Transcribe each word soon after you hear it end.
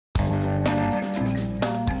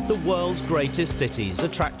world's greatest cities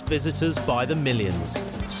attract visitors by the millions,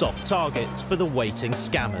 soft targets for the waiting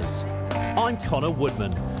scammers. I'm Connor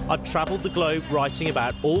Woodman. I've travelled the globe writing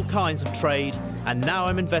about all kinds of trade, and now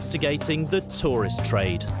I'm investigating the tourist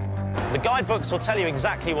trade. The guidebooks will tell you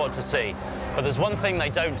exactly what to see, but there's one thing they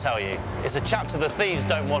don't tell you. It's a chapter the thieves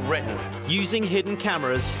don't want written. Using hidden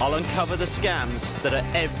cameras, I'll uncover the scams that are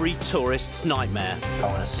every tourist's nightmare. I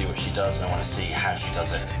want to see what she does, and I want to see how she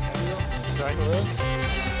does it. Sorry?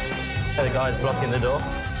 The guy's blocking the door.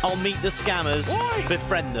 I'll meet the scammers,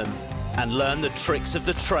 befriend them, and learn the tricks of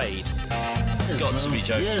the trade. Got to be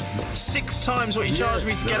joking. 6 times what you charged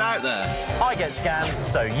me to get out there. I get scammed,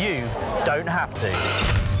 so you don't have to.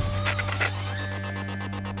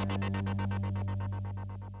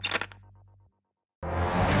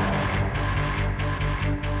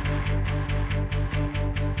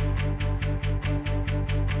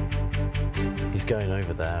 He's going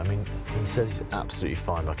over there. I mean, he says he's absolutely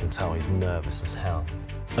fine, but I can tell he's nervous as hell.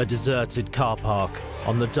 A deserted car park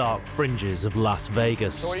on the dark fringes of Las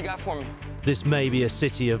Vegas. So what do you got for me? This may be a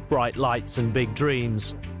city of bright lights and big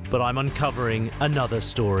dreams, but I'm uncovering another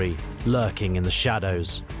story lurking in the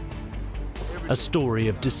shadows. A story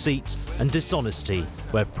of deceit and dishonesty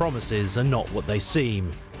where promises are not what they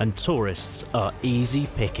seem and tourists are easy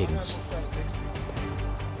pickings.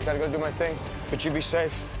 Gotta go do my thing, but you be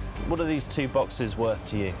safe. What are these 2 boxes worth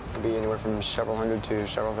to you? Could be anywhere from several hundred to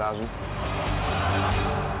several thousand.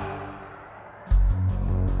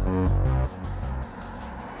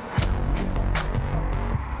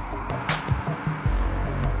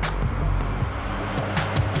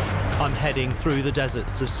 I'm heading through the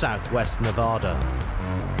deserts of southwest Nevada.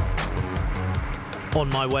 On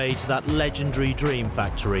my way to that legendary dream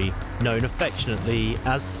factory known affectionately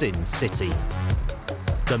as Sin City.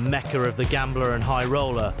 The mecca of the gambler and high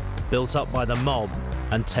roller, built up by the mob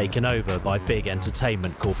and taken over by big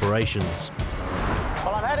entertainment corporations.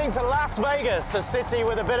 Well, I'm heading to Las Vegas, a city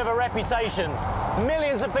with a bit of a reputation.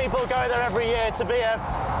 Millions of people go there every year to be a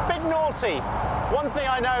bit naughty. One thing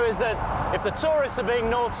I know is that if the tourists are being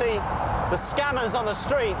naughty, the scammers on the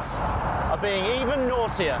streets are being even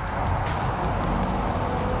naughtier.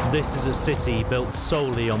 This is a city built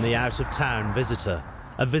solely on the out-of-town visitor,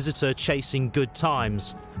 a visitor chasing good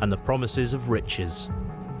times and the promises of riches.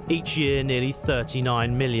 Each year, nearly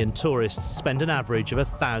 39 million tourists spend an average of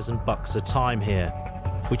 $1,000 a time here,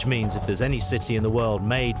 which means if there's any city in the world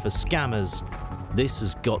made for scammers, this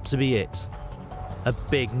has got to be it. A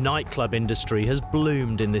big nightclub industry has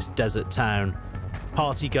bloomed in this desert town.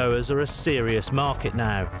 Partygoers are a serious market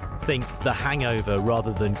now. Think The Hangover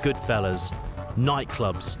rather than Goodfellas.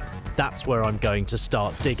 Nightclubs, that's where I'm going to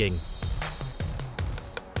start digging.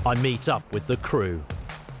 I meet up with the crew.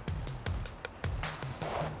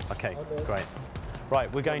 Okay, great.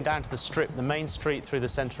 Right, we're going down to the Strip, the main street through the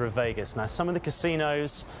centre of Vegas. Now, some of the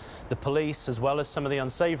casinos, the police, as well as some of the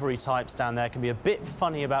unsavoury types down there can be a bit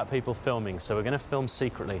funny about people filming, so we're going to film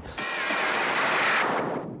secretly.